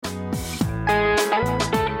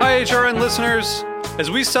HRN listeners.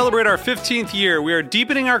 As we celebrate our 15th year, we are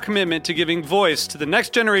deepening our commitment to giving voice to the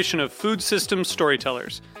next generation of food systems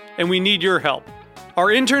storytellers, and we need your help. Our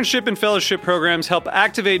internship and fellowship programs help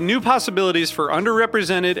activate new possibilities for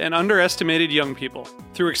underrepresented and underestimated young people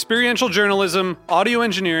through experiential journalism, audio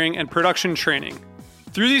engineering, and production training.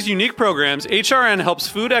 Through these unique programs, HRN helps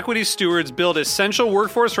food equity stewards build essential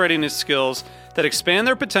workforce readiness skills that expand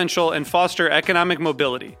their potential and foster economic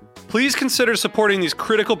mobility. Please consider supporting these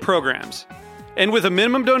critical programs. And with a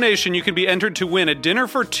minimum donation, you can be entered to win a dinner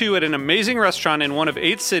for two at an amazing restaurant in one of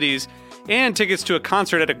 8 cities and tickets to a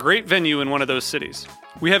concert at a great venue in one of those cities.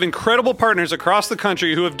 We have incredible partners across the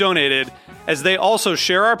country who have donated, as they also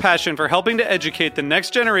share our passion for helping to educate the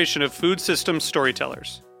next generation of food systems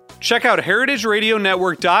storytellers. Check out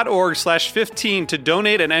heritageradionetwork.org/15 to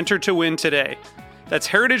donate and enter to win today. That's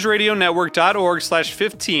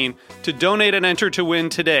heritageradionetwork.org/15 to donate and enter to win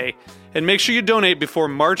today. And make sure you donate before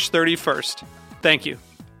March 31st. Thank you.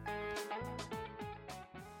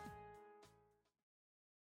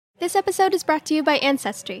 This episode is brought to you by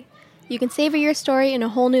Ancestry. You can savor your story in a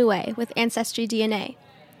whole new way with Ancestry DNA.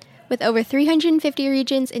 With over 350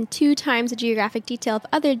 regions and 2 times the geographic detail of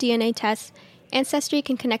other DNA tests, Ancestry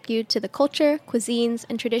can connect you to the culture, cuisines,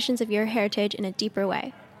 and traditions of your heritage in a deeper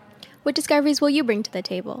way. What discoveries will you bring to the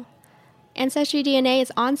table? Ancestry DNA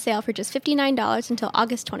is on sale for just $59 until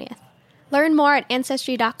August 20th. Learn more at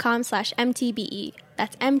Ancestry.com/MTBE.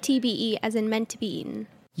 That's MTBE as in meant to be eaten.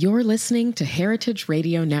 You're listening to Heritage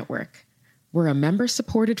Radio Network. We're a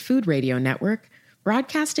member-supported food radio network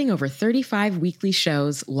broadcasting over 35 weekly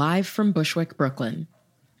shows live from Bushwick, Brooklyn.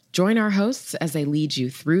 Join our hosts as they lead you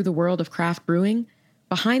through the world of craft brewing,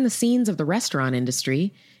 behind the scenes of the restaurant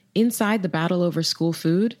industry, inside the battle over school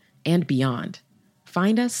food, and beyond.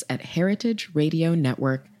 Find us at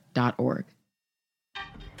heritageradionetwork.org.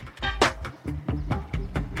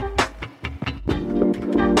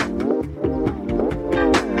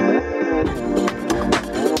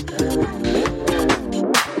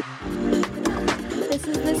 This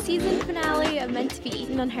is the season finale of Meant to be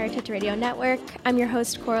Eaten on Heritage Radio Network. I'm your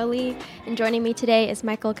host, Coralie, and joining me today is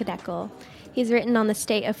Michael Kideckel. He's written on the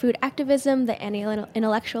state of food activism, the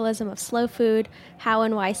anti-intellectualism of slow food, how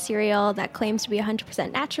and why cereal that claims to be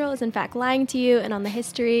 100% natural is in fact lying to you, and on the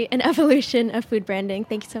history and evolution of food branding.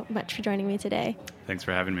 Thank you so much for joining me today. Thanks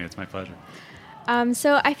for having me. It's my pleasure.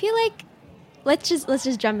 So I feel like let's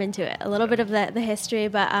just jump into it. A little bit of the history,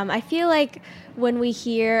 but I feel like when we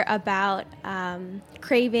hear about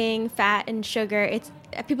craving fat and sugar,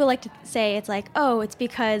 people like to say it's like, oh, it's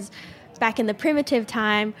because back in the primitive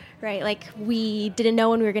time, right? Like we didn't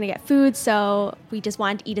know when we were going to get food, so we just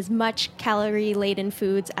wanted to eat as much calorie-laden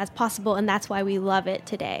foods as possible, and that's why we love it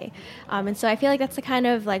today. And so I feel like that's the kind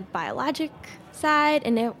of like biologic side,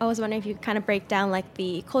 and I was wondering if you could kind of break down like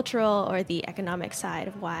the cultural or the economic side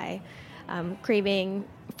of why craving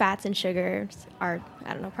fats and sugars are,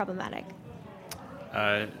 problematic.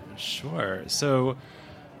 Sure. So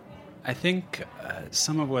I think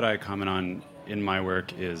some of what I comment on in my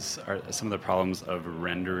work are some of the problems of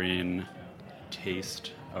rendering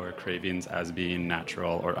taste or cravings as being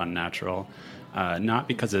natural or unnatural, not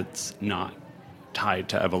because it's not tied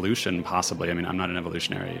to evolution, possibly. I mean, I'm not an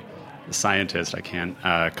evolutionary scientist. I can't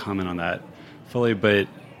comment on that fully, but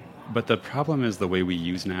the problem is the way we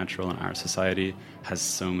use natural in our society has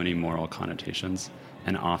so many moral connotations,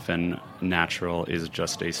 and often natural is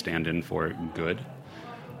just a stand-in for good.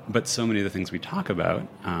 But so many of the things we talk about,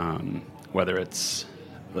 whether it's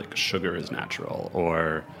like sugar is natural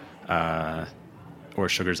or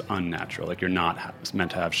sugar's unnatural, like you're not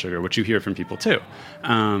meant to have sugar, which you hear from people too,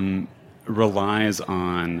 relies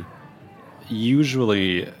on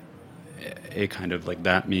usually a kind of like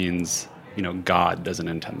that means, God doesn't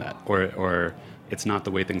intend that, or it's not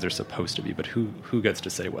the way things are supposed to be, but who gets to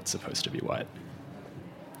say what's supposed to be what?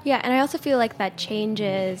 Yeah, and I also feel like that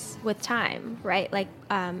changes with time, right? Like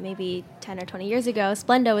maybe 10 or 20 years ago,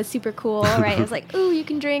 Splenda was super cool, right? It was like, ooh, you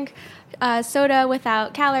can drink soda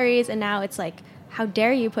without calories, and now it's like, how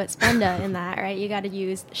dare you put Splenda in that, right? You got to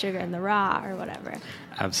use sugar in the raw or whatever.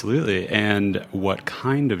 Absolutely. And what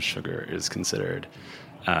kind of sugar is considered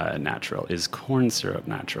natural? Is corn syrup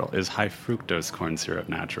natural? Is high fructose corn syrup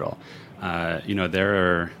natural? There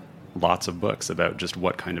are lots of books about just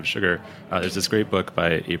what kind of sugar. There's this great book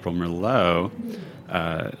by April Merlot,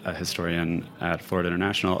 a historian at Florida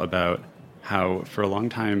International, about how for a long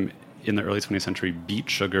time in the early 20th century, beet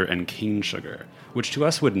sugar and cane sugar, which to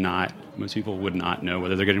us most people would not know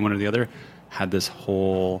whether they're getting one or the other, had this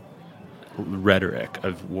whole rhetoric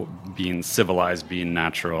of being civilized, being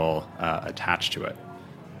natural, attached to it.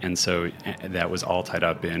 And so that was all tied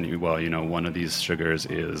up in, well, one of these sugars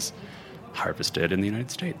is harvested in the United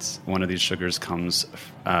States. One of these sugars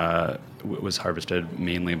was harvested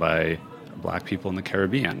mainly by Black people in the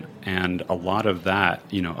Caribbean. And a lot of that,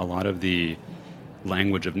 a lot of the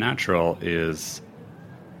language of natural is,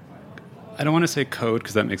 I don't want to say code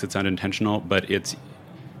because that makes it sound intentional, but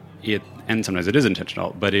and sometimes it is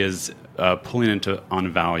intentional, but is pulling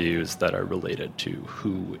on values that are related to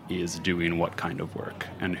who is doing what kind of work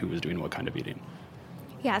and who is doing what kind of eating.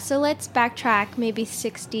 Yeah, so let's backtrack maybe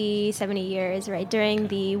 60, 70 years, right? During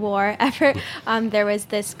the war effort, there was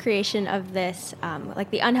this creation of this,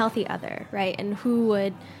 like the unhealthy other, right? And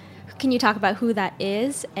can you talk about who that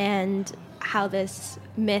is and how this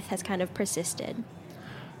myth has kind of persisted?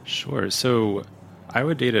 Sure. So I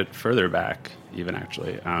would date it further back, even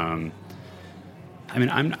actually. I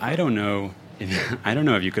don't know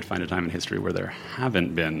if you could find a time in history where there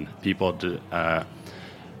haven't been people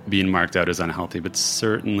being marked out as unhealthy, but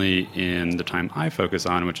certainly in the time I focus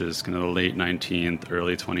on, which is kind of the late 19th,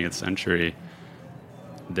 early 20th century,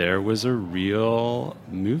 there was a real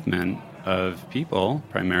movement of people,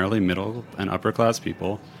 primarily middle and upper class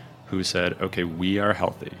people, who said, okay, we are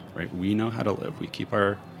healthy, right? We know how to live. We keep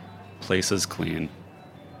our places clean.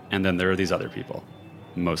 And then there are these other people,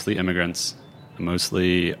 mostly immigrants,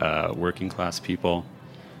 mostly working class people,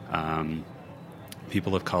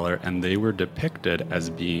 people of color, and they were depicted as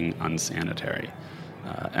being unsanitary.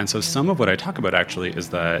 And so some of what I talk about actually is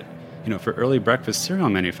that, for early breakfast cereal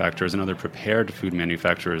manufacturers and other prepared food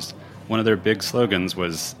manufacturers, one of their big slogans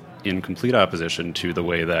was in complete opposition to the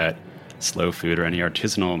way that slow food or any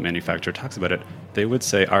artisanal manufacturer talks about it. They would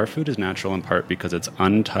say, our food is natural in part because it's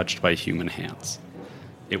untouched by human hands.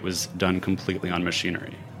 It was done completely on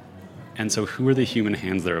machinery. And so who are the human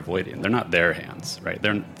hands they're avoiding? They're not their hands, right?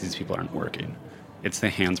 These people aren't working. It's the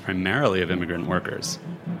hands primarily of immigrant workers,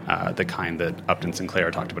 the kind that Upton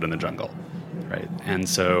Sinclair talked about in The Jungle, right? And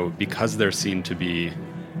so because they're seen to be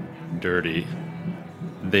dirty,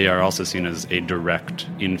 they are also seen as a direct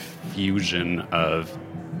infusion of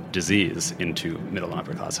disease into middle and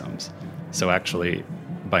upper class homes. So actually,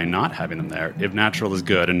 by not having them there, if natural is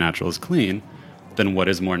good and natural is clean, then what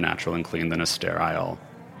is more natural and clean than a sterile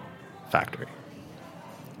factory?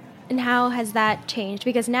 And how has that changed?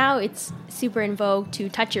 Because now it's super in vogue to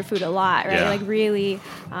touch your food a lot, right? Yeah. Like really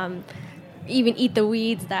even eat the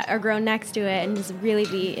weeds that are grown next to it and just really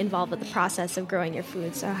be involved with the process of growing your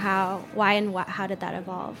food. So how did that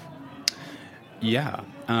evolve? Yeah,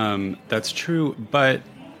 that's true. But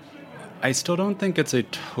I still don't think it's a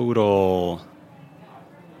total...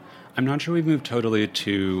 I'm not sure we've moved totally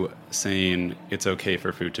to saying it's okay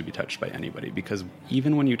for food to be touched by anybody, because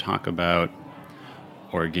even when you talk about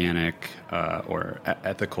organic or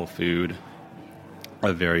ethical food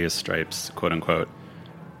of various stripes, quote unquote,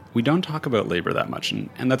 we don't talk about labor that much,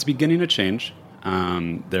 and that's beginning to change.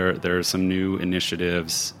 There are some new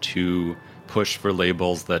initiatives to push for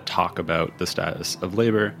labels that talk about the status of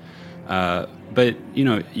labor. But you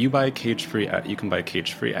can buy cage-free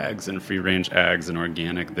eggs and free-range eggs and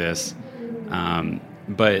organic this,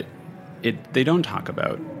 but they don't talk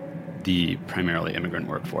about the primarily immigrant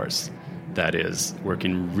workforce that is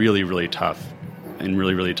working really, really tough in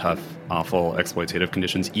really, really tough, awful, exploitative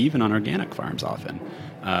conditions, even on organic farms often.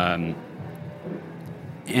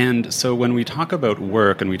 And so when we talk about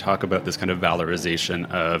work and we talk about this kind of valorization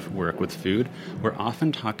of work with food, we're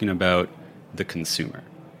often talking about the consumer.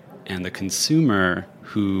 And the consumer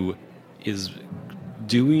who is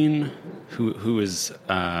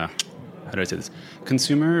how do I say this?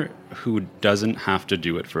 Consumer who doesn't have to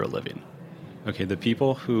do it for a living. Okay, the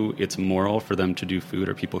people who it's moral for them to do food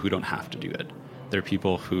are people who don't have to do it. They're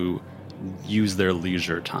people who use their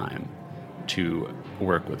leisure time to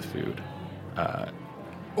work with food.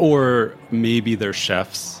 Or maybe they're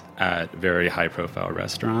chefs at very high-profile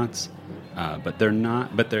restaurants, but they're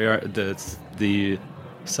not. But they are. The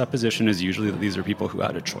supposition is usually that these are people who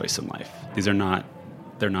had a choice in life. They're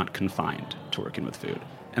not confined to working with food,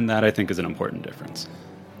 and that I think is an important difference.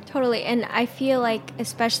 Totally, and I feel like,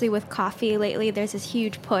 especially with coffee lately, there's this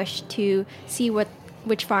huge push to see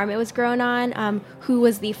which farm it was grown on, who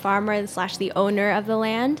was the farmer / the owner of the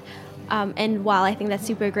land, and while I think that's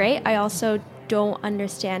super great, I also don't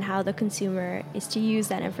understand how the consumer is to use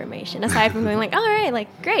that information, aside from going like, all right,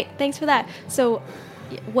 like, great, thanks for that. So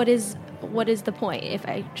what is the point, if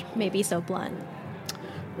I may be so blunt?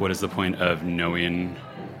 What is the point of knowing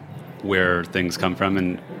where things come from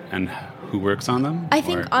and who works on them? I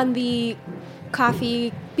think on the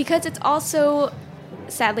coffee, because it's also,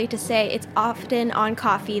 sadly to say, it's often on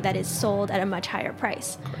coffee that is sold at a much higher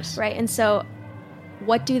price, right? And so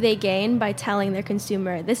what do they gain by telling their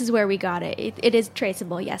consumer, this is where we got it? It is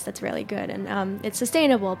traceable. Yes, that's really good. And it's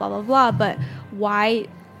sustainable, blah, blah, blah. But why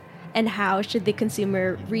and how should the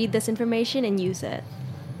consumer read this information and use it?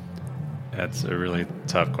 That's a really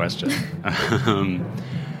tough question.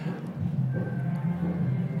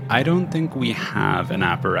 I don't think we have an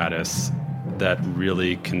apparatus that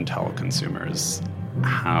really can tell consumers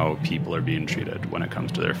how people are being treated when it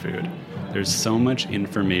comes to their food. There's so much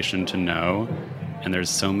information to know, and there's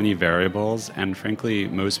so many variables, and frankly,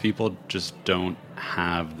 most people just don't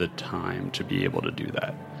have the time to be able to do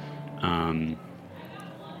that.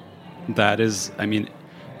 That is, I mean,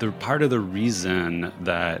 the part of the reason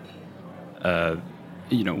that,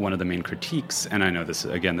 one of the main critiques, and I know this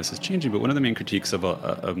is changing, but one of the main critiques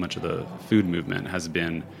of much of the food movement has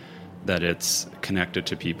been that it's connected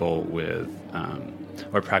to people with,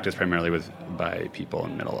 or practiced primarily by people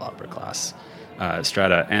in middle upper class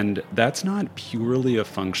strata. And that's not purely a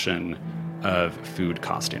function of food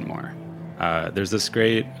costing more. There's this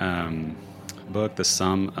great book, The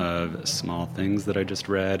Sum of Small Things, that I just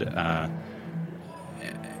read,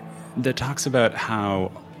 that talks about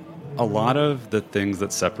how a lot of the things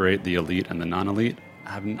that separate the elite and the non-elite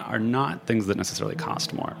are not things that necessarily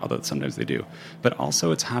cost more, although sometimes they do. But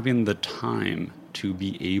also it's having the time to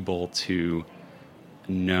be able to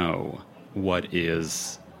know what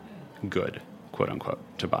is good, quote unquote,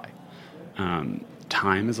 to buy.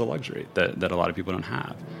 Time is a luxury that a lot of people don't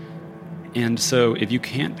have. And so if you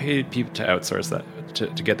can't pay people to outsource that,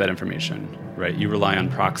 to get that information, right, you rely on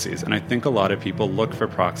proxies. And I think a lot of people look for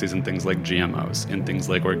proxies in things like GMOs, in things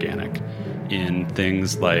like organic, in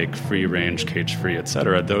things like free range, cage free, et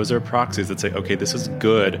cetera. Those are proxies that say, okay, this is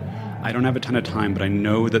good. I don't have a ton of time, but I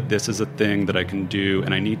know that this is a thing that I can do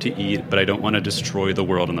and I need to eat, but I don't want to destroy the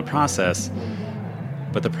world in the process.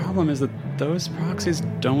 But the problem is that those proxies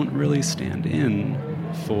don't really stand in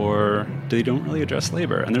they don't really address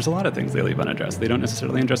labor. And there's a lot of things they leave unaddressed. They don't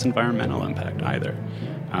necessarily address environmental impact either.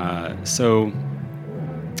 So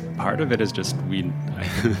part of it is just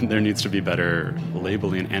there needs to be better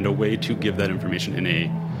labeling and a way to give that information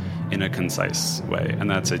in a concise way. And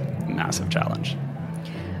that's a massive challenge.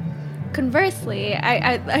 Conversely,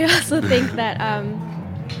 I also think that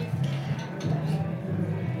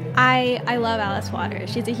I love Alice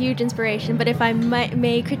Waters. She's a huge inspiration. But if I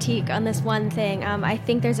may critique on this one thing, I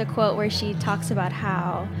think there's a quote where she talks about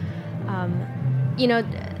how,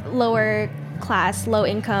 lower class, low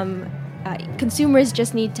income consumers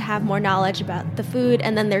just need to have more knowledge about the food,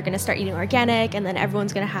 and then they're going to start eating organic, and then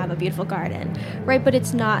everyone's going to have a beautiful garden, right? But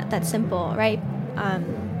it's not that simple, right?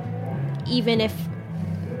 Even if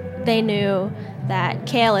they knew that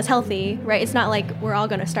kale is healthy, right? It's not like we're all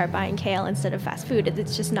going to start buying kale instead of fast food.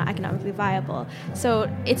 It's just not economically viable.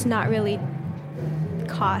 So it's not really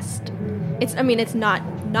cost. It's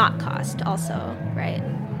not cost also, right?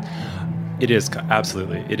 It is,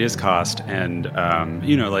 absolutely. It is cost. And,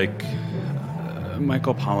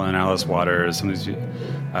 Michael Pollan and Alice Waters, some of these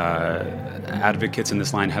advocates in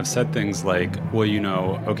this line have said things like, well,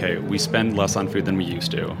 okay, we spend less on food than we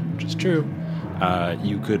used to, which is true.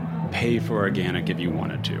 You could pay for organic if you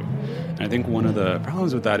wanted to. And I think one of the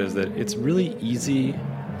problems with that is that it's really easy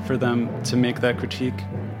for them to make that critique,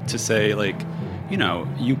 to say,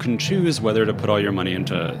 you can choose whether to put all your money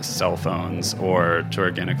into cell phones or to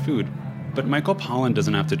organic food. But Michael Pollan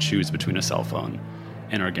doesn't have to choose between a cell phone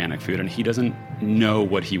and organic food, and he doesn't know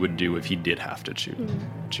what he would do if he did have to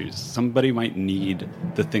choose. Somebody might need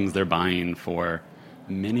the things they're buying for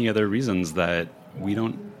many other reasons that we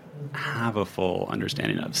don't have a full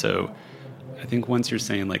understanding of. So I think once you're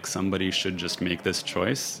saying somebody should just make this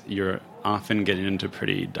choice, you're often getting into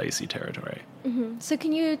pretty dicey territory. Mm-hmm. So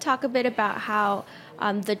can you talk a bit about how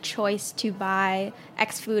the choice to buy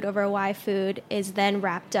X food over Y food is then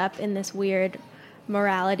wrapped up in this weird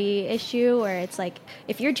morality issue where it's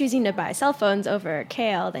if you're choosing to buy cell phones over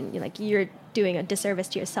kale, then you're doing a disservice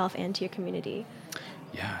to yourself and to your community?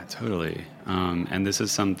 Yeah, totally. And this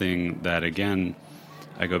is something that, again,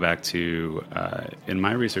 I go back to, in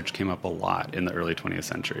my research, came up a lot in the early 20th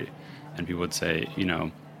century. And people would say,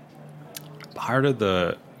 part of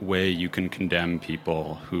the way you can condemn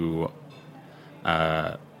people who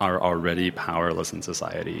are already powerless in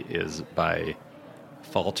society is by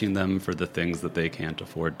faulting them for the things that they can't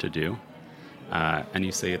afford to do. And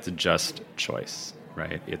you say it's a just choice,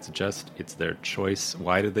 right? It's their choice.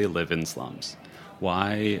 Why do they live in slums?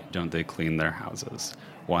 Why don't they clean their houses?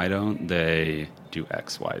 Why don't they do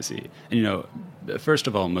X, Y, Z? And, first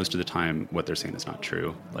of all, most of the time what they're saying is not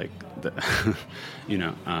true.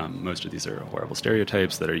 Most of these are horrible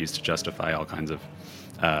stereotypes that are used to justify all kinds of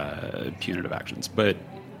punitive actions. But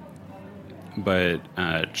But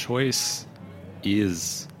choice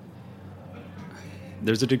is...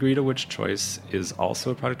 There's a degree to which choice is also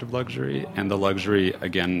a product of luxury, and the luxury,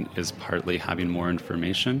 again, is partly having more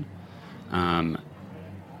information.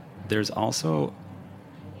 There's also...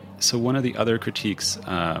 So one of the other critiques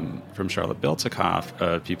from Charlotte Biltikoff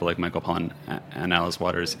of people like Michael Pollan and Alice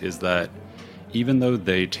Waters is that even though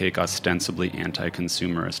they take ostensibly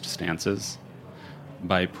anti-consumerist stances,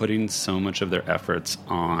 by putting so much of their efforts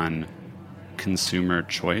on consumer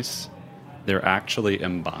choice, they're actually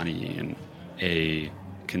embodying a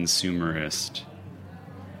consumerist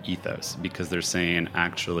ethos, because they're saying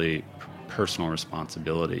actually personal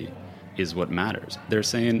responsibility is what matters. They're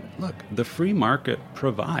saying, look, the free market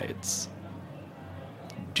provides.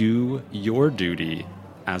 Do your duty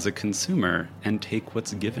as a consumer and take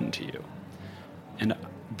what's given to you. And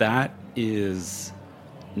that is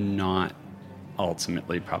not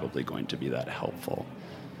ultimately probably going to be that helpful.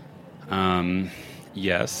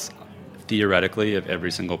 Yes, theoretically, if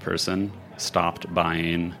every single person stopped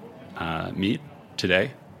buying meat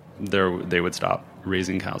today, they would stop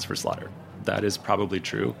raising cows for slaughter. That is probably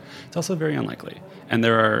true. It's also very unlikely. And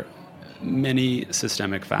there are many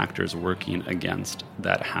systemic factors working against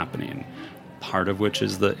that happening, part of which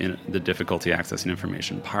is the difficulty accessing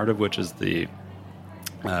information, part of which is the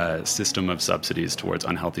system of subsidies towards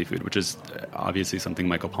unhealthy food, which is obviously something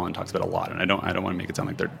Michael Pollan talks about a lot. And I don't want to make it sound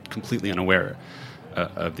like they're completely unaware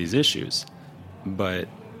of these issues. But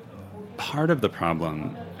part of the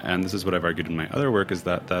problem, and this is what I've argued in my other work, is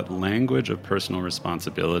that language of personal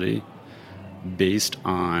responsibility based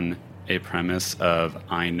on a premise of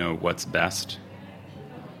I know what's best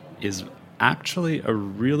is actually a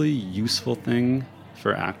really useful thing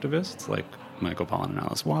for activists like Michael Pollan and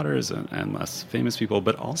Alice Waters and less famous people,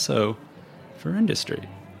 but also for industry.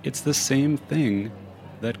 It's the same thing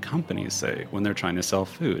that companies say when they're trying to sell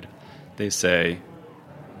food. They say,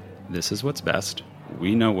 this is what's best.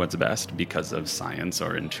 We know what's best because of science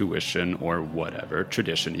or intuition or whatever,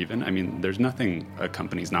 tradition even. I mean, there's nothing a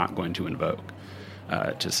company's not going to invoke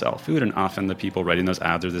to sell food, and often the people writing those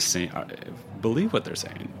ads are the same, believe what they're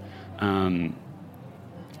saying.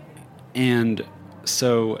 And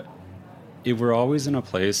so if we're always in a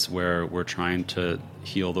place where we're trying to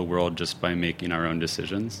heal the world just by making our own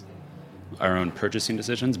decisions, our own purchasing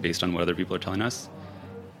decisions based on what other people are telling us,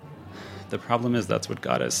 the problem is that's what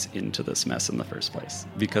got us into this mess in the first place.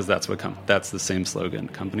 Because that's the same slogan.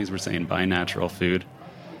 Companies were saying, buy natural food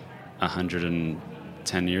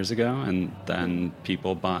 110 years ago, and then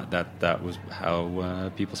people bought that. That was how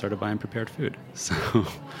people started buying prepared food. So,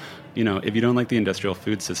 if you don't like the industrial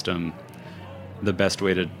food system, the best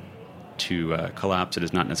way to collapse it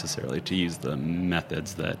is not necessarily to use the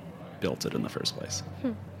methods that built it in the first place.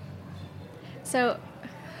 So,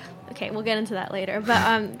 okay, we'll get into that later.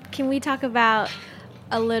 But can we talk about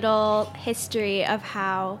a little history of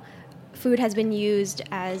how food has been used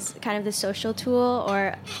as kind of the social tool,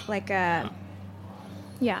 or like as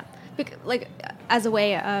a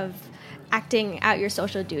way of acting out your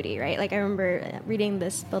social duty, right? Like I remember reading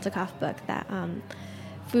this Biltikoff book that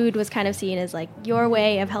food was kind of seen as like your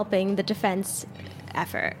way of helping the defense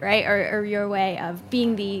effort, right? Or your way of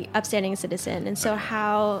being the upstanding citizen. And so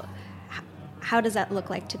how does that look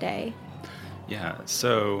like today? Yeah,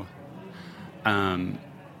 so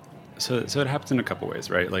it happens in a couple ways,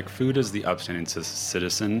 right? Like food is the upstanding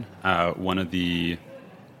citizen. One of the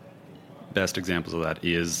best examples of that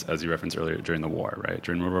is, as you referenced earlier, during the war, right?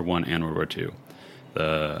 During World War I and World War II,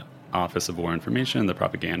 the Office of War Information, the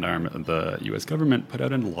propaganda arm of the U.S. government, put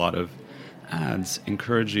out a lot of ads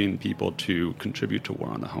encouraging people to contribute to war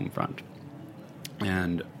on the home front.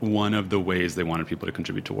 And one of the ways they wanted people to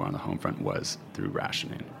contribute to war on the home front was through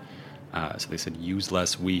rationing. So they said, use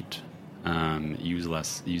less wheat,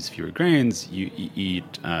 use fewer grains, eat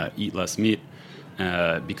less meat,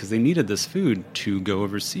 because they needed this food to go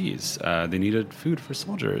overseas. They needed food for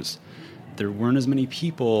soldiers. There weren't as many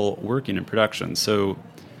people working in production. So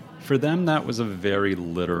for them, that was a very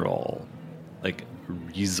literal, like,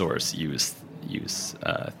 resource use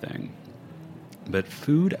thing. But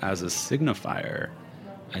food as a signifier,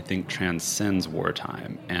 I think, transcends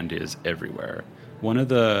wartime and is everywhere. One of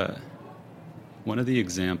the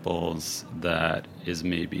examples that is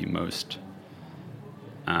maybe most,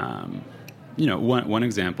 one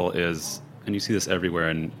example is, and you see this everywhere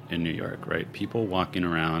in New York, right? People walking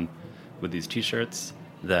around with these T-shirts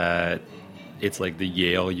that it's like the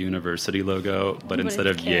Yale University logo, but instead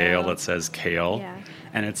of kale. Yale, it says kale. Yeah.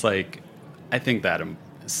 And it's like, I think that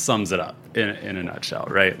sums it up in a nutshell,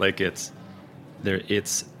 right? Like it's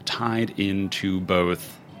tied into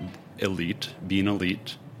both being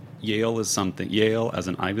elite, Yale as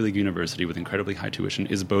an Ivy League university with incredibly high tuition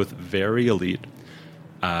is both very elite,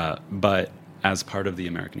 but as part of the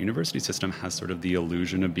American university system has sort of the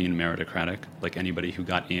illusion of being meritocratic. Like anybody who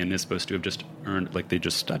got in is supposed to have just earned, like they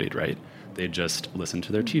just studied, right? They just listened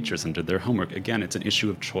to their teachers and did their homework. Again, it's an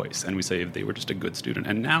issue of choice. And we say if they were just a good student.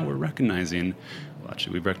 And now we're recognizing, well,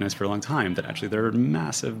 actually we've recognized for a long time that actually there are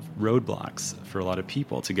massive roadblocks for a lot of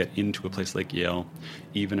people to get into a place like Yale,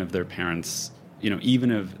 even if their parents,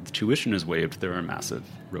 even if the tuition is waived, there are massive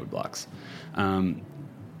roadblocks.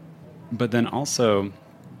 But then also,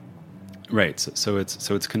 right, so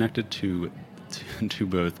it's connected to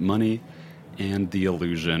both money and the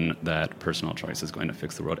illusion that personal choice is going to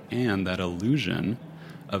fix the world, and that illusion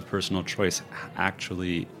of personal choice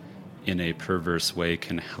actually, in a perverse way,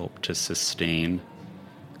 can help to sustain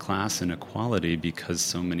class inequality because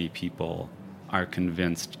so many people are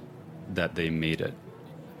convinced that they made it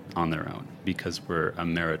on their own because we're a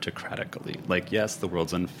meritocratic elite. Like, yes, the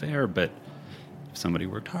world's unfair, but if somebody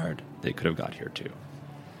worked hard, they could have got here too.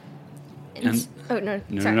 Please. Keep going.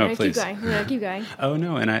 No, keep going. Oh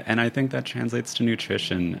no, and I think that translates to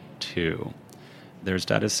nutrition too. There's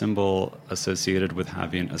status symbol associated with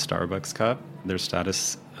having a Starbucks cup. There's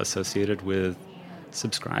status associated with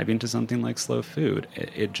subscribing to something like slow food.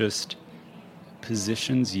 It just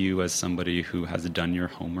positions you as somebody who has done your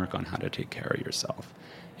homework on how to take care of yourself.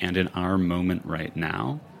 And in our moment right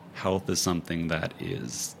now, health is something that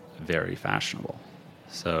is very fashionable.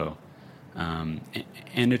 So, and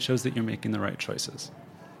it shows that you're making the right choices,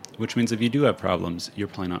 which means if you do have problems, you're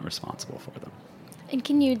probably not responsible for them. And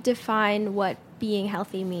can you define what being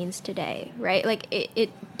healthy means today, right? Like it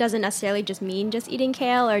doesn't necessarily just mean just eating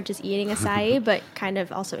kale or just eating acai, but kind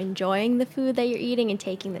of also enjoying the food that you're eating and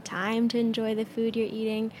taking the time to enjoy the food you're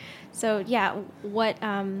eating. So yeah, what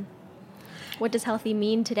does healthy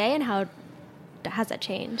mean today, and how has that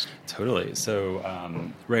changed? Totally. So,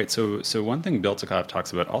 right. So one thing Biltikoff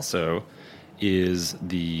talks about also is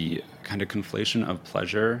the kind of conflation of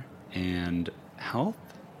pleasure and health.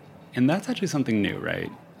 And that's actually something new, right?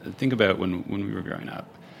 Think about when we were growing up.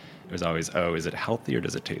 It was always, is it healthy or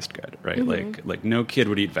does it taste good, right? Mm-hmm. Like no kid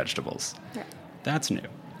would eat vegetables. Right. That's new.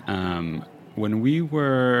 When we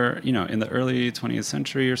were, in the early 20th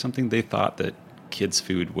century or something, they thought that kids'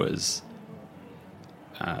 food was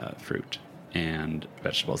fruit and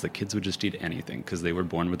vegetables, that kids would just eat anything because they were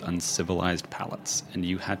born with uncivilized palates, and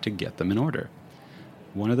you had to get them in order.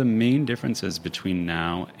 One of the main differences between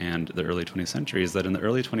now and the early 20th century is that in the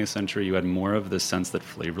early 20th century, you had more of the sense that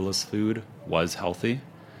flavorless food was healthy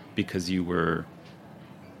because you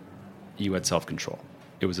had self-control.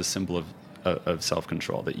 It was a symbol of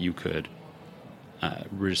self-control, that you could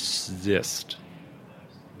resist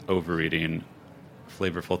overeating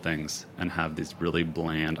flavorful things and have these really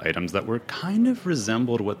bland items that were kind of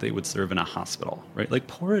resembled what they would serve in a hospital, right? Like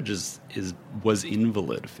porridge was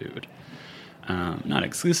invalid food. Not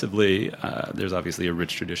exclusively. There's obviously a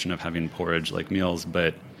rich tradition of having porridge-like meals,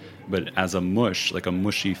 but as a mush, like a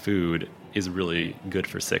mushy food, is really good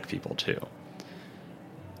for sick people too.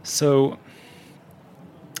 So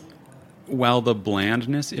while the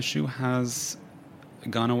blandness issue has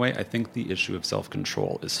gone away, I think the issue of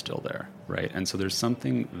self-control is still there, right? And so there's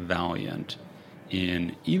something valiant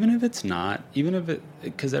in,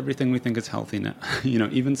 because everything we think is healthy now,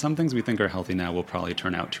 even some things we think are healthy now will probably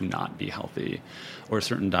turn out to not be healthy, or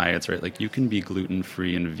certain diets, right? Like you can be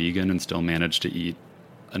gluten-free and vegan and still manage to eat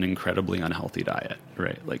an incredibly unhealthy diet,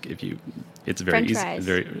 right? Like it's very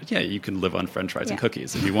easy, you can live on French fries and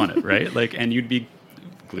cookies if you want it, right? Like, and you'd be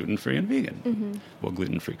gluten-free and vegan. Mm-hmm. Well,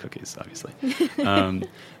 gluten-free cookies, obviously.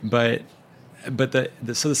 But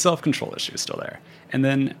the self-control issue is still there. And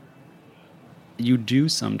then you do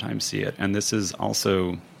sometimes see it, and this is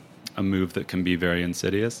also a move that can be very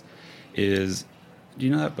insidious, do you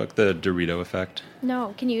know that book, The Dorito Effect?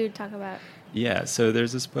 No. Can you talk about? Yeah, so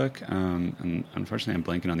there's this book, and unfortunately I'm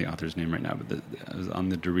blanking on the author's name right now, but it was on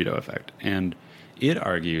the Dorito Effect. And it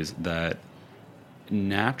argues that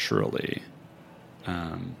naturally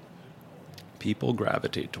people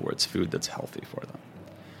gravitate towards food that's healthy for them.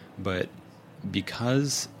 But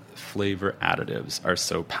because flavor additives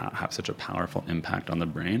have such a powerful impact on the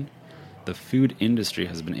brain, the food industry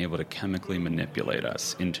has been able to chemically manipulate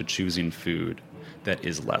us into choosing food that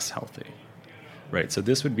is less healthy, right? So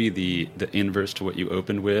this would be the inverse to what you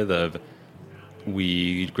opened with, of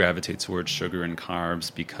we gravitate towards sugar and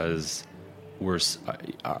carbs because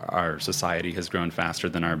our society has grown faster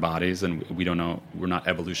than our bodies, and we're not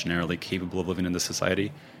evolutionarily capable of living in this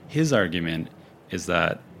society. His argument is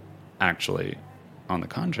that actually, on the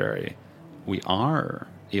contrary, we are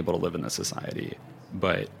able to live in this society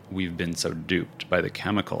But we've been so duped by the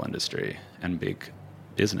chemical industry and big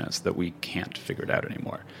business that we can't figure it out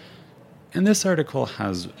anymore. And this article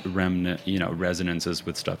has resonances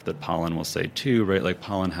with stuff that Pollen will say too, right? Like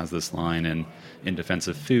Pollen has this line in Defense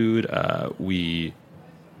of Food, we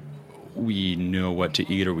know what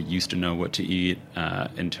to eat, or we used to know what to eat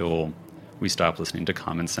until we stopped listening to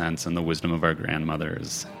common sense and the wisdom of our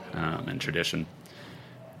grandmothers and tradition.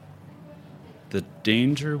 The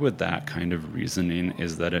danger with that kind of reasoning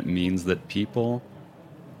is that it means that people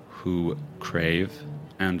who crave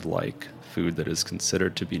and like food that is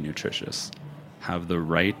considered to be nutritious have the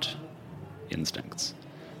right instincts.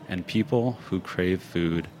 And people who crave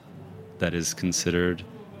food that is considered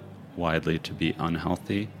widely to be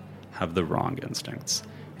unhealthy have the wrong instincts.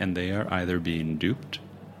 And they are either being duped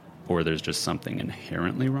or there's just something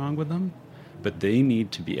inherently wrong with them, but they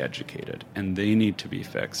need to be educated and they need to be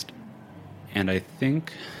fixed. And I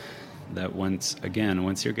think that once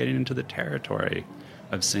you're getting into the territory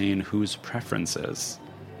of saying whose preferences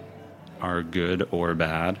are good or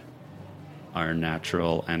bad, are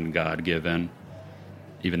natural and God-given,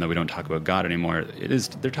 even though we don't talk about God anymore,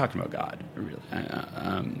 they're talking about God. Really.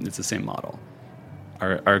 It's the same model.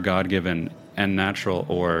 Are God-given and natural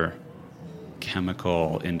or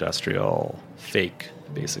chemical, industrial, fake,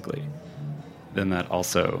 basically, then that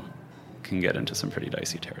also can get into some pretty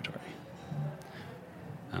dicey territory.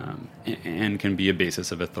 And can be a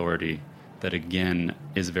basis of authority that, again,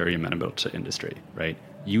 is very amenable to industry, right?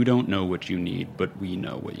 You don't know what you need, but we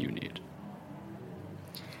know what you need.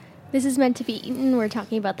 This is Meant to Be Eaten. We're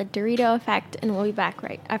talking about the Dorito effect, and we'll be back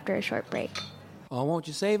right after a short break. Oh, won't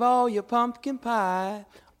you save all your pumpkin pie?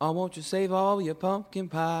 Oh, won't you save all your pumpkin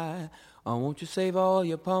pie? Oh, won't you save all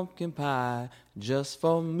your pumpkin pie just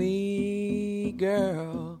for me,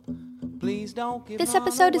 girl? Please don't give This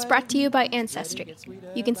episode is brought to you by Ancestry.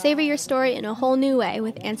 You can savor your story in a whole new way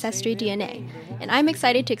with Ancestry DNA, and I'm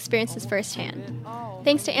excited to experience this firsthand.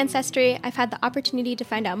 Thanks to Ancestry, I've had the opportunity to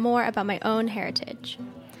find out more about my own heritage.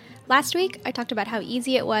 Last week, I talked about how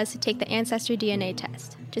easy it was to take the Ancestry DNA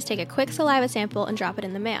test. Just take a quick saliva sample and drop it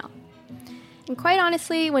in the mail. And quite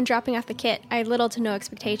honestly, when dropping off the kit, I had little to no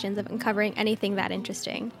expectations of uncovering anything that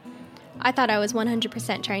interesting. I thought I was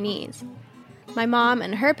 100% Chinese. My mom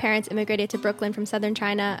and her parents immigrated to Brooklyn from southern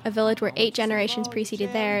China, a village where 8 generations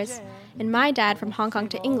preceded theirs, and my dad from Hong Kong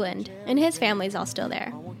to England, and his family's all still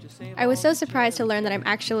there. I was so surprised to learn that I'm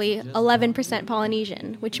actually 11%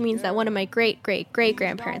 Polynesian, which means that one of my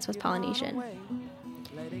great-great-great-grandparents was Polynesian.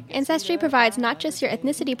 Ancestry provides not just your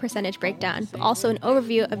ethnicity percentage breakdown, but also an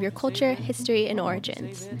overview of your culture, history, and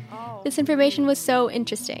origins. This information was so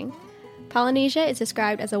interesting. Polynesia is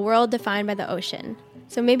described as a world defined by the ocean.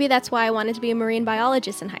 So maybe that's why I wanted to be a marine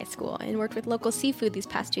biologist in high school and worked with local seafood these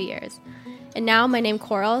past 2 years. And now my name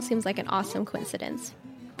Coral seems like an awesome coincidence.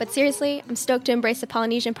 But seriously, I'm stoked to embrace the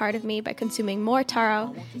Polynesian part of me by consuming more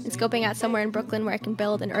taro and scoping out somewhere in Brooklyn where I can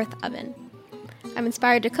build an earth oven. I'm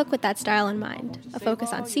inspired to cook with that style in mind, a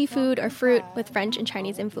focus on seafood or fruit with French and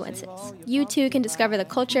Chinese influences. You too can discover the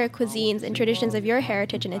culture, cuisines, and traditions of your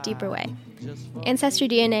heritage in a deeper way. Ancestry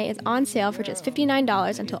DNA is on sale for just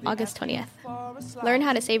 $59 until August 20th. Learn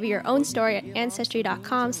how to savor your own story at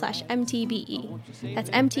ancestry.com/MTBE. That's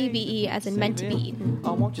MTBE as in meant to be eaten.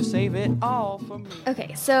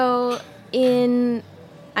 Okay, so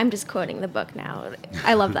I'm just quoting the book now.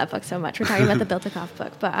 I love that book so much. We're talking about the Biltikoff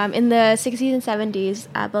book. But in the 60s and 70s,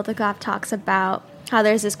 Biltikoff talks about how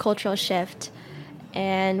there's this cultural shift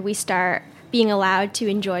and we start being allowed to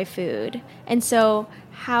enjoy food. And so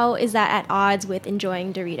how is that at odds with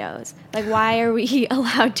enjoying Doritos? Like, why are we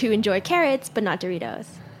allowed to enjoy carrots but not Doritos?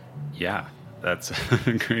 Yeah, that's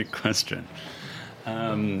a great question.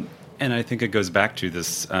 And I think it goes back to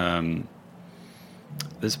this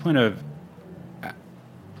this point of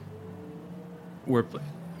where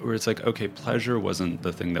it's like, okay, pleasure wasn't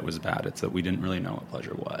the thing that was bad. It's that we didn't really know what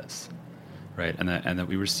pleasure was, right? And that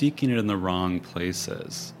we were seeking it in the wrong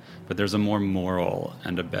places. But there's a more moral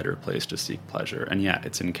and a better place to seek pleasure. And yeah,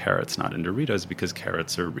 it's in carrots, not in Doritos, because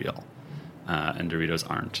carrots are real, and Doritos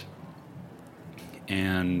aren't.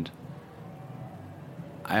 And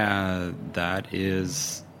that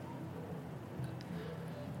is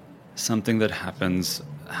something that happens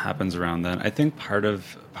around that. I think part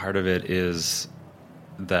of it is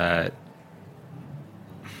that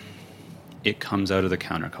it comes out of the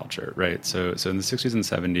counterculture, right? So in the 60s and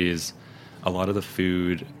 70s, a lot of the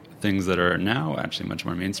food things that are now actually much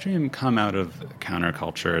more mainstream come out of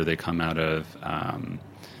counterculture. They come out of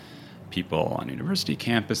people on university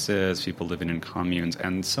campuses, people living in communes,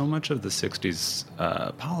 and so much of the 60s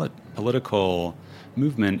political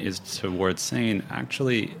movement is towards saying,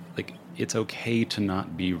 actually, like, it's okay to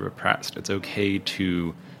not be repressed. It's okay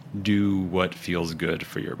to do what feels good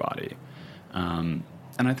for your body. And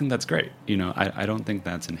I think that's great. I don't think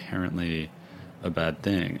that's inherently a bad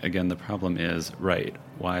thing. Again, the problem is, right,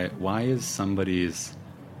 why is somebody's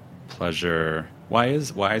pleasure, why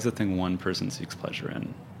is the thing one person seeks pleasure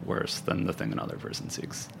in worse than the thing another person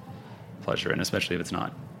seeks pleasure in, especially if it's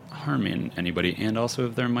not harming anybody, and also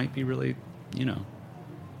if there might be really,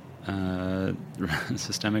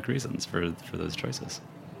 systemic reasons for those choices.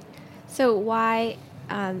 So why,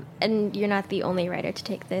 and you're not the only writer to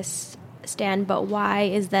take this stand, but why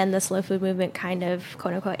is then the slow food movement kind of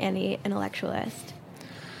quote-unquote anti-intellectualist?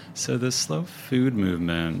 So the slow food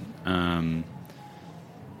movement, and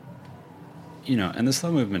the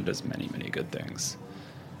slow movement does many, many good things.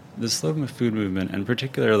 The slow food movement, and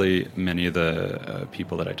particularly many of the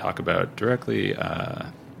people that I talk about directly,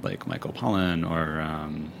 like Michael Pollan or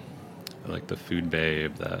like the Food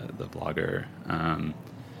Babe, the blogger,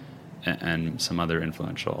 and some other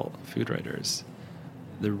influential food writers.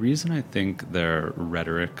 The reason I think their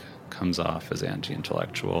rhetoric comes off as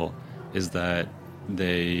anti-intellectual is that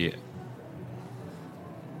they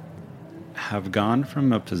have gone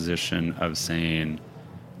from a position of saying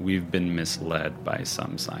we've been misled by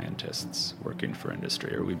some scientists working for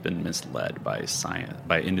industry, or we've been misled by science,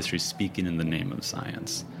 by industry speaking in the name of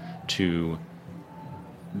science, to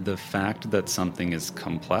the fact that something is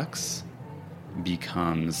complex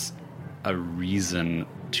becomes a reason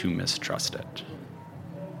to mistrust it.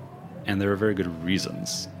 And there are very good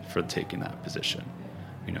reasons for taking that position.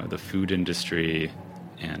 The food industry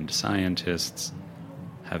and scientists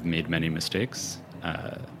have made many mistakes.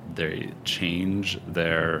 They change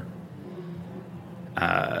their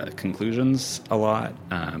conclusions a lot.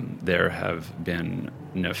 There have been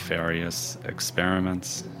nefarious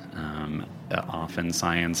experiments. Often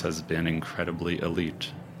science has been incredibly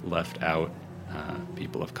elite, left out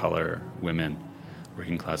people of color, women,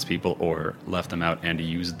 working class people, or left them out and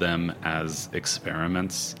used them as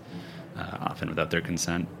experiments, often without their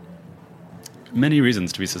consent. Many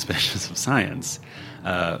reasons to be suspicious of science.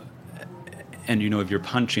 And if you're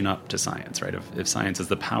punching up to science, right? If science is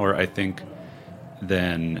the power, I think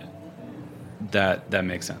then that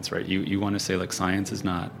makes sense, right? You want to say, like, science is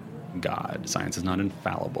not God. Science is not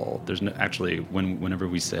infallible. There's no, actually, whenever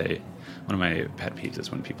we say, one of my pet peeves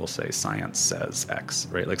is when people say science says X,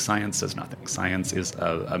 right? Like, science says nothing. Science is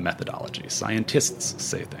a methodology. Scientists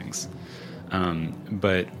say things.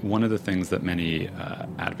 But one of the things that many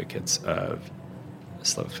advocates of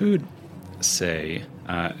slow food say,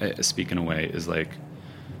 speak in a way, is like,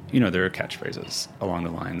 there are catchphrases along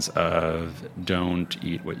the lines of don't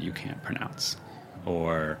eat what you can't pronounce,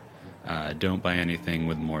 or don't buy anything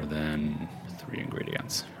with more than 3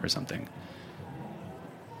 ingredients or something.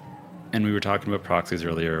 And we were talking about proxies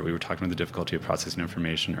earlier. We were talking about the difficulty of processing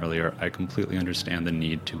information earlier. I completely understand the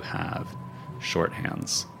need to have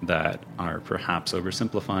shorthands that are perhaps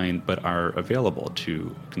oversimplifying but are available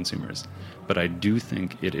to consumers. But I do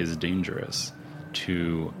think it is dangerous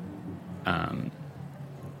to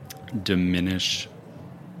diminish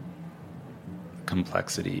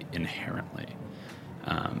complexity inherently.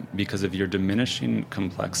 Because if you're diminishing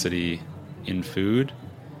complexity in food,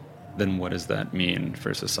 then what does that mean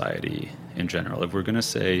for society in general? If we're going to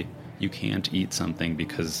say you can't eat something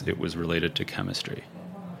because it was related to chemistry,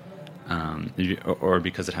 or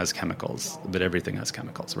because it has chemicals, but everything has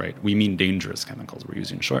chemicals, right? We mean dangerous chemicals. We're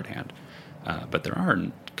using shorthand. But there are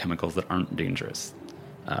chemicals that aren't dangerous,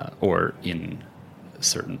 or in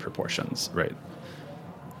certain proportions, right?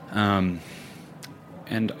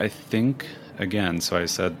 And I think, again, so I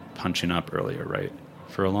said punching up earlier, right?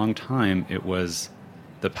 For a long time, it was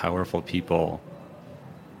the powerful people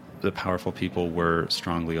were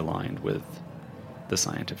strongly aligned with the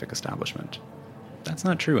scientific establishment. That's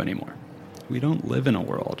not true anymore. We don't live in a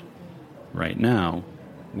world right now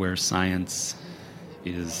where science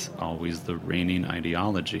is always the reigning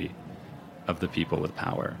ideology of the people with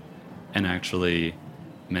power. And actually,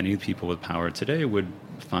 many people with power today would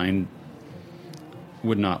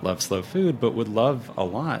not love slow food, but would love a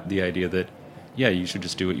lot the idea that, yeah, you should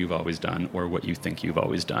just do what you've always done, or what you think you've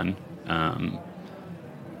always done.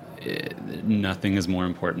 Nothing is more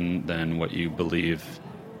important than what you believe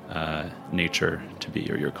nature to be,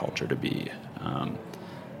 or your culture to be.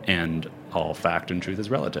 And all fact and truth is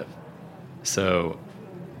relative. So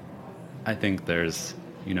I think there's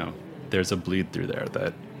a bleed through there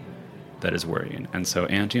that is worrying. And so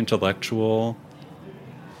anti-intellectual,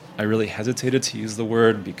 I really hesitated to use the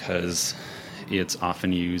word because it's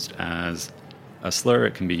often used as a slur.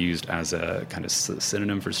 It can be used as a kind of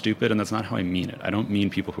synonym for stupid, and that's not how I mean it. I don't mean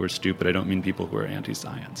people who are stupid. I don't mean people who are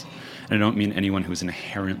anti-science. And I don't mean anyone who's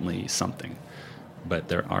inherently something. But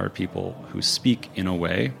there are people who speak in a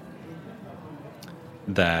way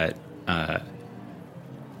that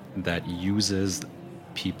that uses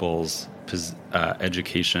people's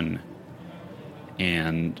education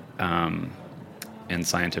and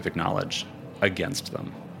scientific knowledge against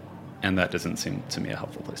them. And that doesn't seem to me a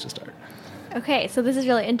helpful place to start. Okay, so this is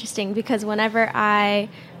really interesting because whenever I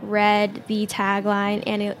read the tagline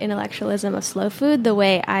 "Intellectualism of Slow Food," the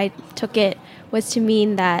way I took it was to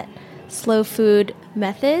mean that slow food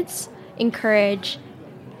methods encourage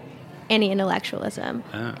anti-intellectualism,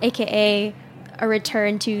 aka a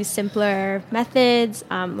return to simpler methods,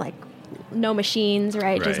 like no machines,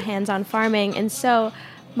 right? Just hands-on farming. And so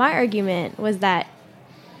my argument was that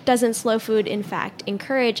doesn't slow food, in fact,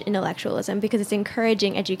 encourage intellectualism because it's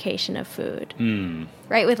encouraging education of food,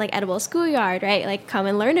 right? With like edible schoolyard, right? Like come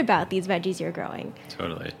and learn about these veggies you're growing.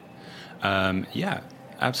 Totally. Yeah,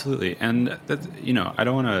 absolutely. And that's, I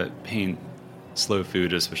don't want to paint slow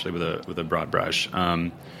food, especially with a broad brush.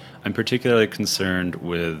 I'm particularly concerned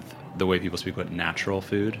with the way people speak about natural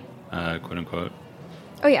food, quote unquote.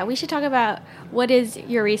 Oh yeah, we should talk about what is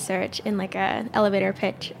your research in like an elevator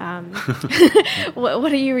pitch.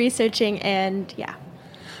 What are you researching? And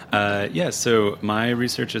so my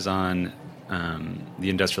research is on the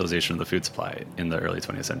industrialization of the food supply in the early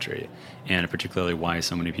 20th century, and particularly why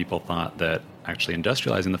so many people thought that actually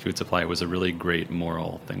industrializing the food supply was a really great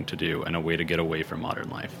moral thing to do and a way to get away from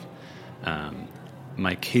modern life.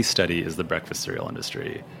 My case study is the breakfast cereal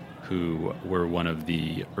industry, who were one of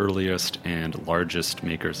the earliest and largest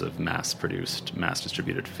makers of mass-produced,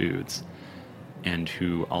 mass-distributed foods, and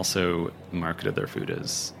who also marketed their food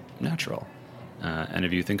as natural. And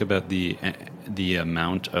if you think about the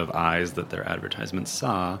amount of eyes that their advertisements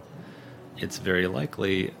saw, it's very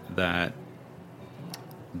likely that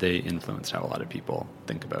they influenced how a lot of people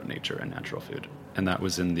think about nature and natural food. And that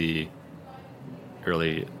was in the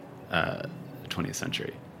early 20th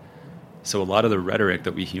century. So a lot of the rhetoric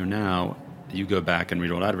that we hear now, you go back and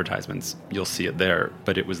read old advertisements, you'll see it there,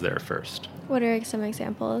 but it was there first. What are some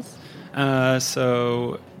examples? One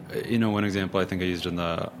example I think I used in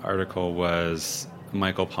the article was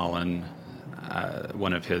Michael Pollan,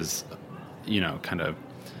 one of his, kind of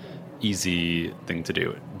easy thing to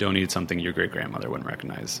do. Don't eat something your great-grandmother wouldn't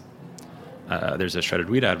recognize. There's a shredded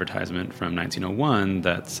wheat advertisement from 1901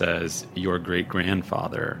 that says, your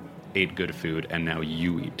great-grandfather ate good food and now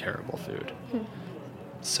you eat terrible food.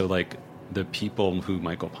 So like the people who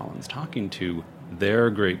Michael Pollan's talking to, their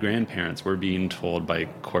great-grandparents were being told by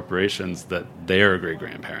corporations that their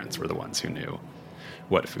great-grandparents were the ones who knew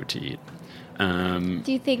what food to eat. Do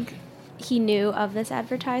you think he knew of this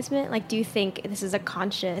advertisement? Like, do you think this is a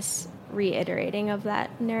conscious reiterating of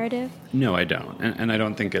that narrative? No, I don't. And I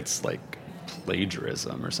don't think it's like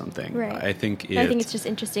plagiarism or something. Right. I think it's just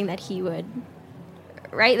interesting that he would...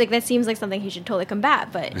 Right? Like, that seems like something he should totally combat,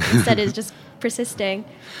 but instead is just persisting.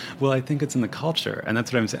 Well, I think it's in the culture, and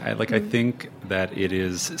that's what I'm saying. I think that it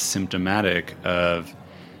is symptomatic of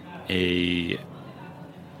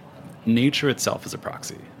nature itself as a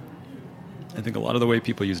proxy. I think a lot of the way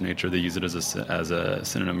people use nature, they use it as a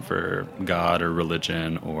synonym for God or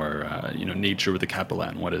religion or, nature with a capital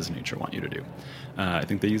N. What does nature want you to do? I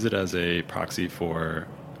think they use it as a proxy for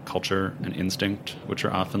culture and instinct, which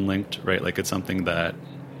are often linked, right? Like it's something that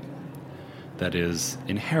is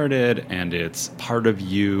inherited and it's part of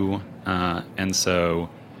you, and so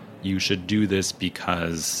you should do this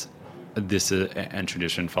because this is, and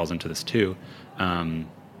tradition falls into this too.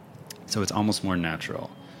 So it's almost more natural,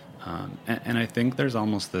 and I think there's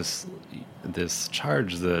almost this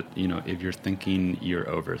charge that if you're thinking, you're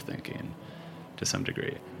overthinking to some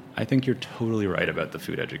degree. I think you're totally right about the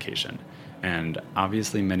food education. And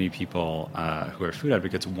obviously many people who are food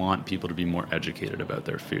advocates want people to be more educated about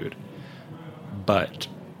their food. But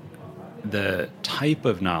the type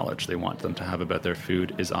of knowledge they want them to have about their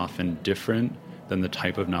food is often different than the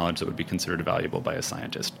type of knowledge that would be considered valuable by a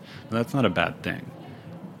scientist. And that's not a bad thing.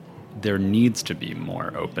 There needs to be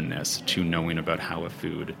more openness to knowing about how a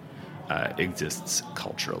food exists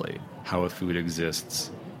culturally, how a food exists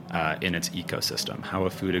in its ecosystem, how a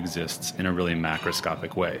food exists in a really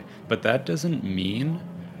macroscopic way. But that doesn't mean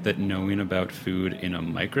that knowing about food in a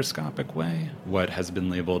microscopic way, what has been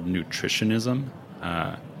labeled nutritionism,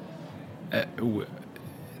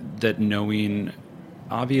 that knowing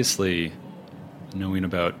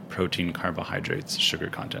about protein, carbohydrates, sugar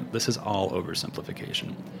content, this is all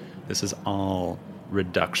oversimplification. This is all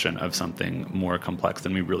reduction of something more complex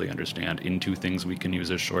than we really understand into things we can use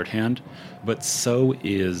as shorthand, but so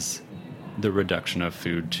is the reduction of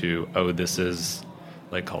food to, oh, this is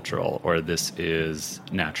like cultural, or this is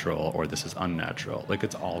natural, or this is unnatural. Like,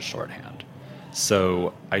 it's all shorthand.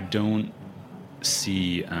 So I don't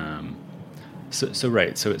see. So it's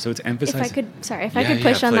emphasizing. If I could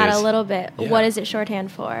push on that a little bit. Yeah. What is it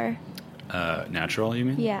shorthand for? Natural, you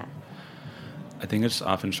mean? Yeah. I think it's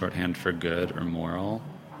often shorthand for good or moral.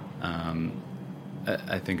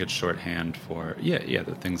 I think it's shorthand for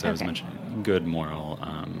the things I was mentioning: good, moral,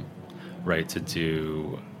 right to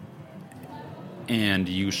do, and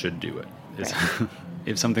you should do it. Right.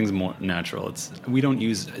 If something's more natural,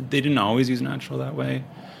 they didn't always use natural that way.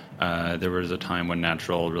 There was a time when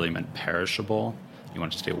natural really meant perishable. You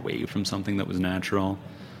wanted to stay away from something that was natural.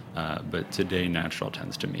 But today, natural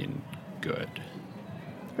tends to mean good.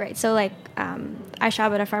 Right. So, like, I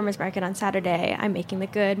shop at a farmer's market on Saturday. I'm making the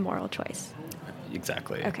good moral choice.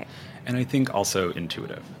 Exactly. Okay. And I think also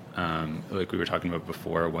intuitive. Like we were talking about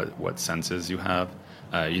before, what senses you have.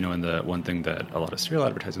 And the one thing that a lot of cereal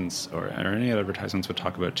advertisements or any advertisements would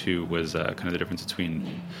talk about too was kind of the difference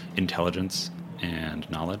between intelligence and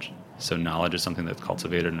knowledge. So knowledge is something that's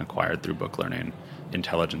cultivated and acquired through book learning.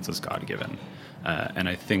 Intelligence is God-given. And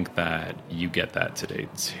I think that you get that today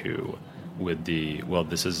too with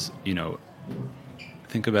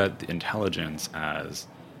think about the intelligence as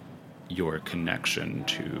your connection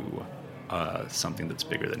to something that's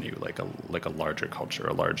bigger than you, like a larger culture,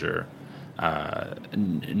 a larger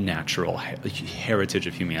natural heritage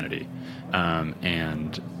of humanity.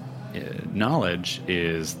 And knowledge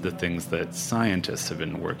is the things that scientists have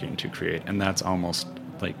been working to create, and that's almost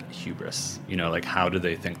like hubris. Like, how do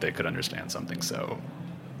they think they could understand something so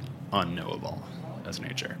unknowable as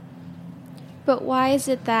nature? But why is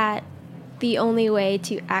it that the only way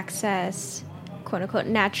to access quote-unquote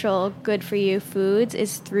natural, good-for-you foods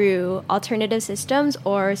is through alternative systems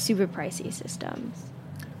or super pricey systems?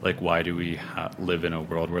 Like, why do we live in a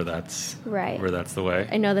world where that's right? Where that's the way?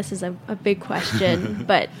 I know this is a big question,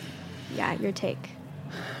 but yeah, your take.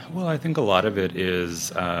 Well, I think a lot of it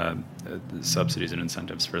is subsidies and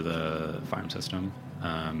incentives for the farm system.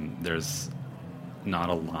 There's not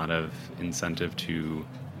a lot of incentive to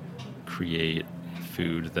create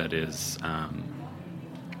food that is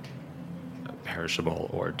perishable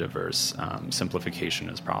or diverse. Simplification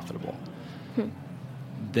is profitable.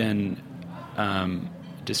 Then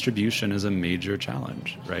distribution is a major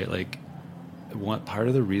challenge, right? Like, what part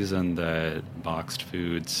of the reason that boxed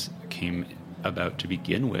foods came about to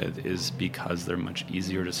begin with is because they're much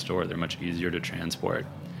easier to store, they're much easier to transport.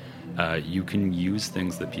 You can use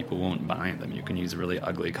things that people won't buy in them. You can use really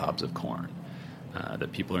ugly cobs of corn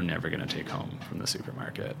that people are never going to take home from the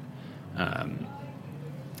supermarket,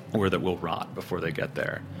 or that will rot before they get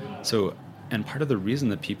there. So, and part of the reason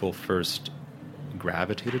that people first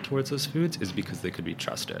gravitated towards those foods is because they could be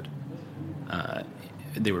trusted.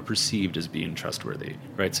 They were perceived as being trustworthy,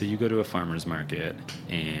 right? So you go to a farmer's market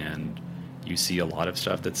and you see a lot of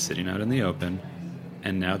stuff that's sitting out in the open,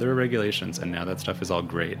 and now there are regulations, and now that stuff is all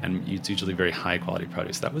great, and it's usually very high quality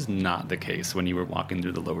produce. That was not the case when you were walking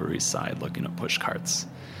through the Lower East Side looking at push carts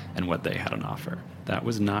and what they had on offer. That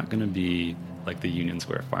was not going to be like the Union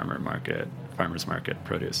Square farmer's market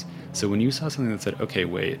produce. So when you saw something that said, okay,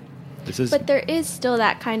 wait, this is... But there is still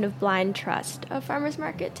that kind of blind trust of farmer's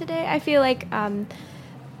market today. I feel like, I'll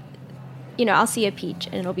see a peach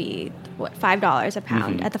and it'll be, $5 a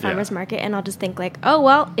pound at the farmer's market, and I'll just think like, oh,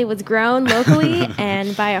 well, it was grown locally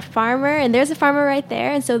and by a farmer, and there's a farmer right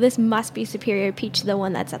there, and so this must be superior peach to the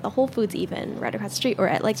one that's at the Whole Foods even, right across the street, or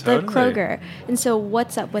at the Kroger. And so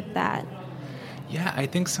what's up with that? Yeah, I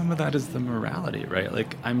think some of that is the morality, right?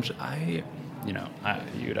 Like, you'd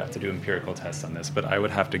have to do empirical tests on this, but I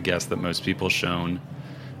would have to guess that most people shown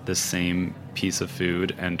the same piece of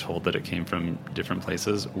food and told that it came from different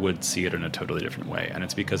places would see it in a totally different way. And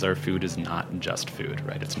it's because our food is not just food,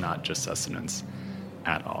 right? It's not just sustenance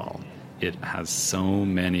at all. It has so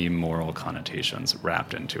many moral connotations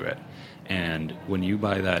wrapped into it. And when you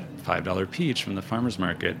buy that $5 peach from the farmer's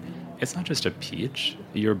market, it's not just a peach.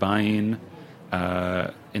 You're buying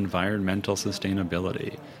environmental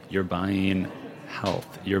sustainability. You're buying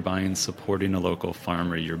health. You're buying supporting a local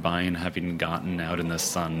farmer. You're buying having gotten out in the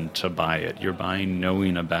sun to buy it. You're buying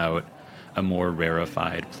knowing about a more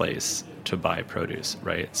rarefied place to buy produce,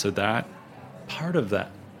 right? So that part of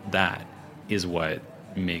that is what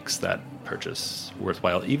makes that purchase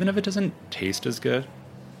worthwhile, even if it doesn't taste as good.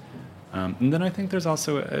 And then I think there's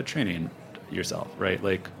also training yourself, right?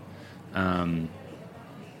 Like,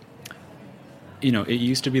 it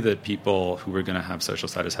used to be that people who were going to have social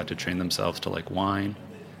status had to train themselves to like wine.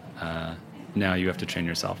 Now you have to train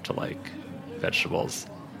yourself to like vegetables.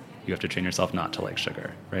 You have to train yourself not to like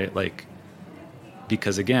sugar, right? Like,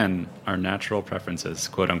 because again, our natural preferences,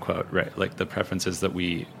 quote unquote, right? Like the preferences that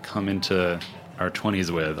we come into our 20s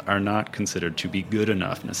with are not considered to be good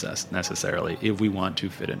enough necessarily if we want to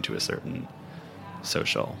fit into a certain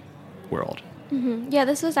social world. Mm-hmm. Yeah,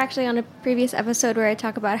 this was actually on a previous episode where I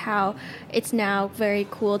talk about how it's now very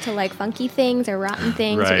cool to like funky things or rotten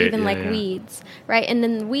things or Right, even yeah, like yeah. weeds, right? And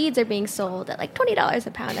then weeds are being sold at like $20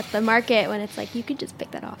 a pound at the market when it's like you could just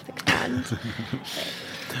pick that off the ground.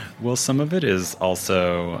 Well, some of it is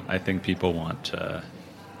also, I think people want to,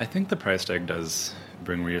 I think the price tag does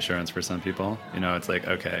bring reassurance for some people. It's like,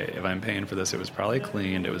 okay, if I'm paying for this, it was probably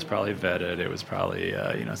cleaned, it was probably vetted, it was probably,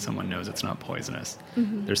 someone knows it's not poisonous.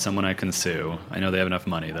 Mm-hmm. There's someone I can sue. I know they have enough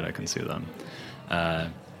money that I can sue them.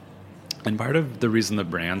 And part of the reason that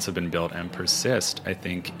brands have been built and persist, I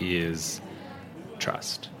think, is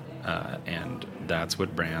trust. And that's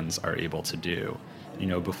what brands are able to do.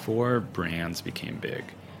 Before brands became big,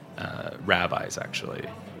 rabbis actually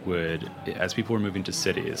would, as people were moving to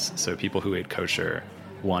cities, so people who ate kosher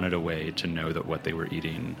wanted a way to know that what they were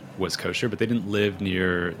eating was kosher, but they didn't live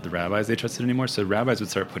near the rabbis they trusted anymore. So rabbis would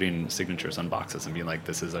start putting signatures on boxes and being like,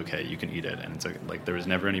 this is okay, you can eat it. And it's like there was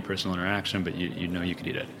never any personal interaction, but you know you could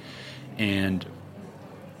eat it. And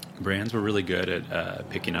brands were really good at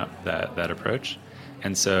picking up that approach.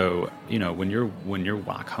 And so, when your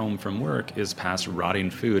walk home from work is past rotting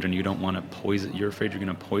food and you don't want to poison, you're afraid you're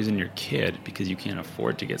going to poison your kid because you can't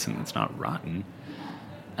afford to get something that's not rotten.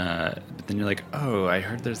 But then you're like, oh, I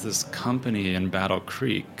heard there's this company in Battle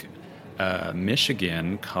Creek,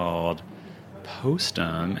 Michigan called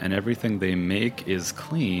Postum, and everything they make is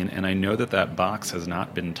clean. And I know that box has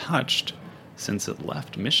not been touched since it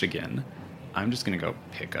left Michigan. I'm just going to go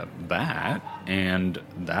pick up that, and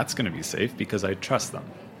that's going to be safe because I trust them.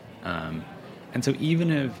 And so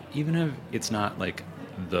even if it's not like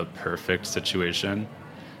the perfect situation,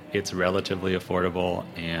 it's relatively affordable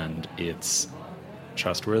and it's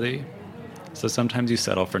trustworthy. So sometimes you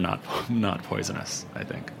settle for not poisonous, I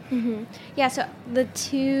think. Mm-hmm. Yeah, so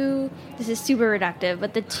this is super reductive,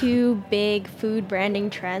 but the two big food branding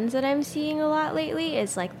trends that I'm seeing a lot lately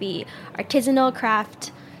is like the artisanal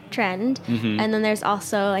craft trend, mm-hmm. and then there's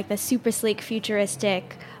also like the super sleek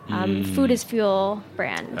futuristic food as fuel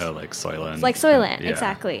brand. Oh, like Soylent. Like Soylent, yeah.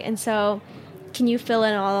 Exactly. And so can you fill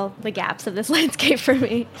in all the gaps of this landscape for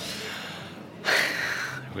me?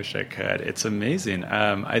 I wish I could. It's amazing.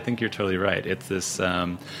 I think you're totally right. It's this,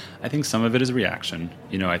 I think some of it is reaction.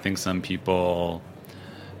 I think some people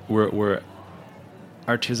were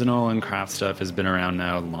artisanal and craft stuff has been around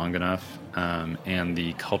now long enough, and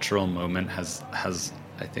the cultural moment has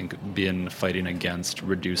I think been fighting against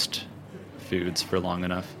reduced foods for long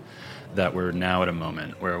enough that we're now at a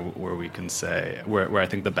moment where we can say where I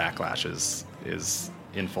think the backlash is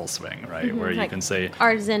in full swing, right? Mm-hmm. Where you can say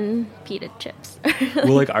artisan pita chips.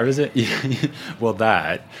 Well, like artisan, well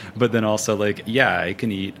that, but then also like, yeah, I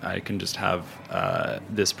can just have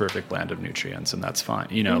this perfect blend of nutrients and that's fine,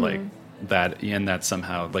 mm-hmm. like that, and that's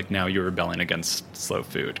somehow like now you're rebelling against slow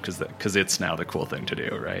food because it's now the cool thing to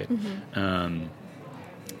do, right? Mm-hmm.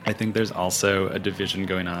 I think there's also a division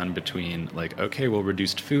going on between like, okay, well,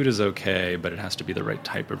 reduced food is okay, but it has to be the right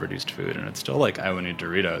type of reduced food, and it's still like I wouldn't eat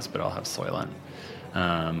Doritos, but I'll have Soylent,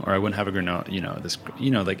 or I wouldn't have a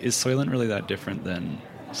granola. Like, is Soylent really that different than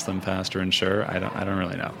Slim Fast or Ensure? I don't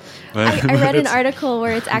really know. I read an article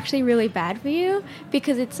where it's actually really bad for you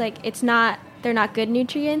because it's like they're not good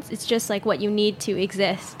nutrients. It's just like what you need to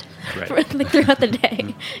exist right. throughout the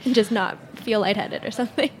day and just not feel lightheaded or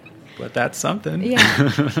something. But that's something.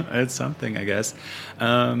 Yeah. It's something, I guess.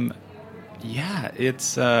 Yeah,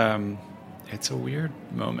 it's a weird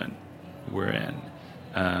moment we're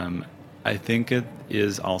in. I think it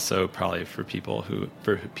is also probably for people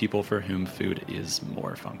for whom food is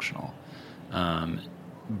more functional,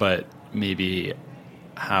 but maybe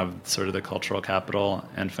have sort of the cultural capital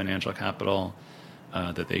and financial capital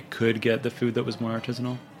that they could get the food that was more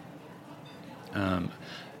artisanal.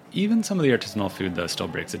 Even some of the artisanal food, though, still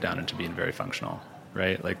breaks it down into being very functional,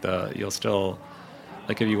 right? Like you'll still,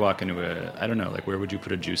 like if you walk into I don't know, like where would you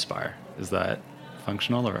put a juice bar? Is that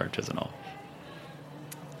functional or artisanal?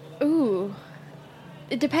 Ooh,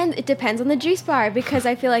 it depends. It depends on the juice bar because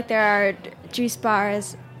I feel like there are juice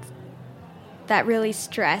bars that really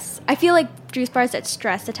stress. I feel like juice bars that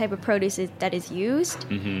stress the type of produce that is used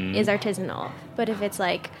mm-hmm. is artisanal. But if it's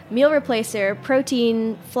like meal replacer,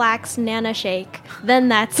 protein, flax, nana shake, then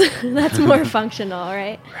that's more functional,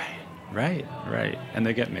 right? Right. Right. And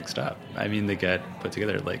they get mixed up. I mean, they get put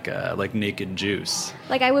together like naked juice.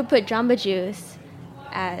 Like I would put Jamba Juice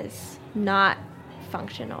as not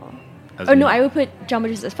functional. I would put Jamba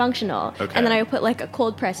Juice as functional. Okay. And then I would put like a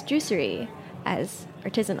cold pressed juicery as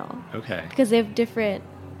artisanal. Okay. Because they have different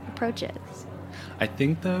approaches. I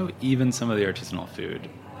think, though, even some of the artisanal food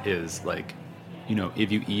is like,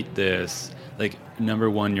 if you eat this, like, number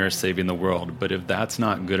one, you're saving the world. But if that's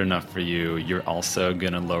not good enough for you, you're also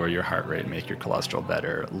going to lower your heart rate, make your cholesterol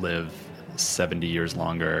better, live 70 years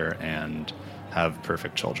longer, and have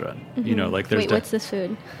perfect children. Mm-hmm. Like there's... Wait, what's this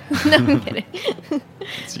food? No, I'm kidding.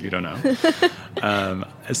 So you don't know.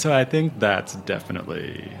 So I think that's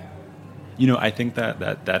definitely... I think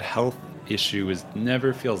that health issue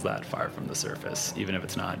never feels that far from the surface, even if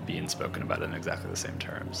it's not being spoken about in exactly the same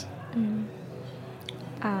terms. Mm.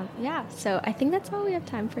 So I think that's all we have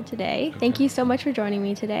time for today. Okay. Thank you so much for joining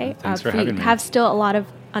me today. Thanks for having me. We have still a lot of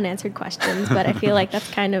unanswered questions, but I feel like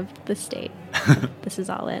that's kind of the state. This is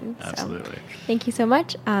all in. Absolutely. So, thank you so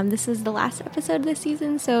much. This is the last episode of this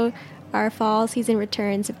season, so our fall season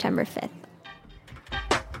returns September 5th.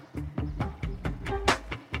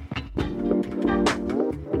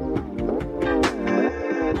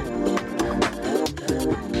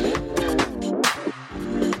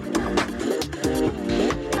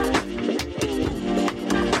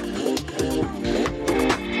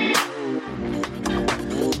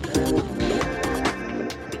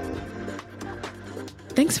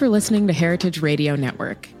 Thanks for listening to Heritage Radio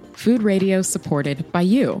Network, food radio supported by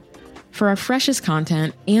you. For our freshest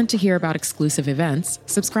content and to hear about exclusive events,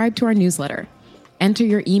 subscribe to our newsletter. Enter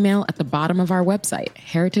your email at the bottom of our website,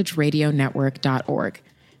 heritageradionetwork.org.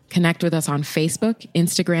 Connect with us on Facebook,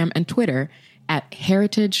 Instagram, and Twitter at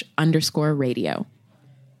heritage_radio.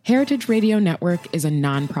 Heritage Radio Network is a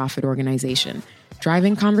nonprofit organization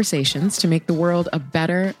driving conversations to make the world a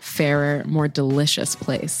better, fairer, more delicious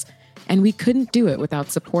place. And we couldn't do it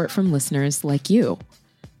without support from listeners like you.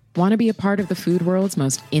 Want to be a part of the food world's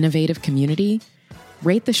most innovative community?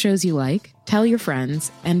 Rate the shows you like, tell your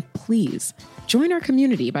friends, and please join our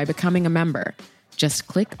community by becoming a member. Just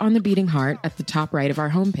click on the beating heart at the top right of our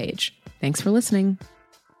homepage. Thanks for listening.